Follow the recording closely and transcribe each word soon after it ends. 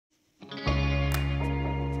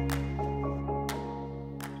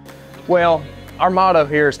Well, our motto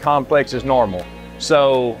here is complex is normal.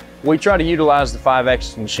 So we try to utilize the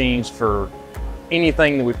 5-axis machines for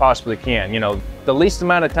anything that we possibly can. You know, the least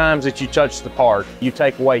amount of times that you touch the part, you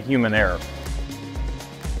take away human error.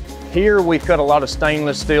 Here we cut a lot of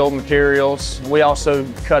stainless steel materials. We also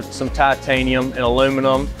cut some titanium and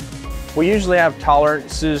aluminum. We usually have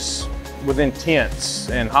tolerances within tenths,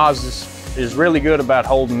 and Haas is really good about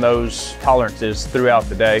holding those tolerances throughout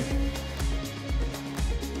the day.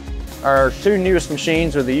 Our two newest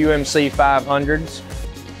machines are the UMC-500s.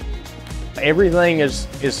 Everything is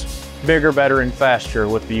bigger, better, and faster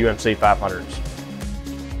with the UMC-500s.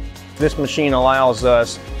 This machine allows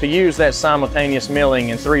us to use that simultaneous milling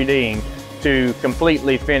and 3D'ing to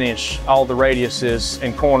completely finish all the radiuses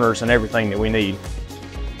and corners and everything that we need.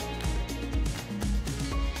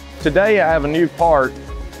 Today I have a new part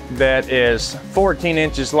that is 14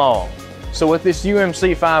 inches long. So with this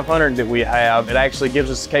UMC-500 that we have, it actually gives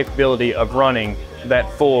us the capability of running that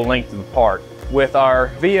full length of the part. With our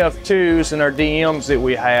VF2s and our DMs that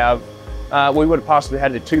we have, we would have possibly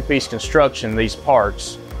had a two-piece construction, these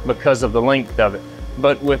parts, because of the length of it.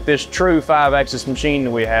 But with this true 5-axis machine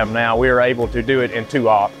that we have now, we are able to do it in 2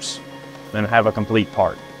 ops and have a complete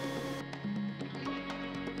part.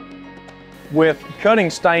 With cutting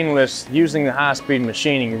stainless, using the high-speed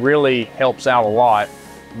machining really helps out a lot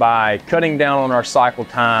by cutting down on our cycle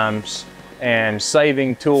times and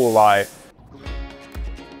saving tool life.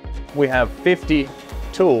 We have 50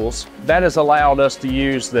 tools. That has allowed us to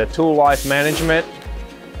use the tool life management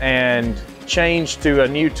and change to a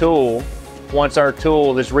new tool once our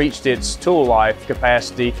tool has reached its tool life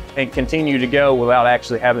capacity and continue to go without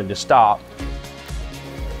actually having to stop.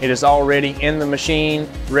 It is already in the machine,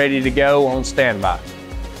 ready to go on standby.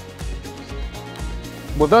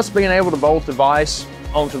 With us being able to bolt the vise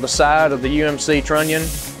onto the side of the UMC trunnion,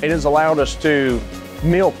 it has allowed us to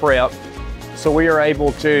mill prep. So we are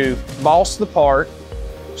able to boss the part,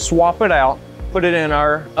 swap it out, put it in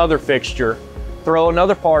our other fixture, throw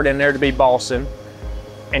another part in there to be bossing,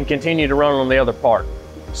 and continue to run on the other part.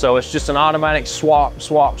 So it's just an automatic swap,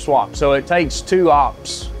 swap, swap. So it takes 2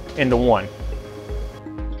 ops into 1.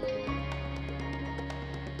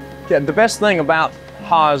 Yeah, the best thing about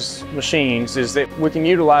Haas machines is that we can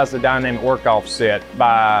utilize the dynamic work offset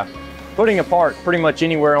by putting a part pretty much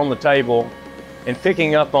anywhere on the table and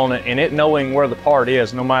picking up on it and it knowing where the part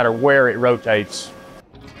is no matter where it rotates.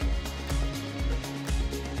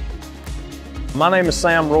 My name is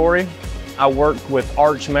Sam Rory. I work with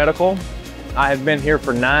Arch Medical. I have been here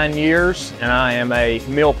for 9 years and I am a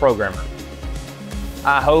mill programmer.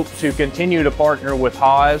 I hope to continue to partner with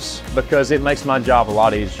Haas because it makes my job a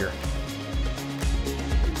lot easier.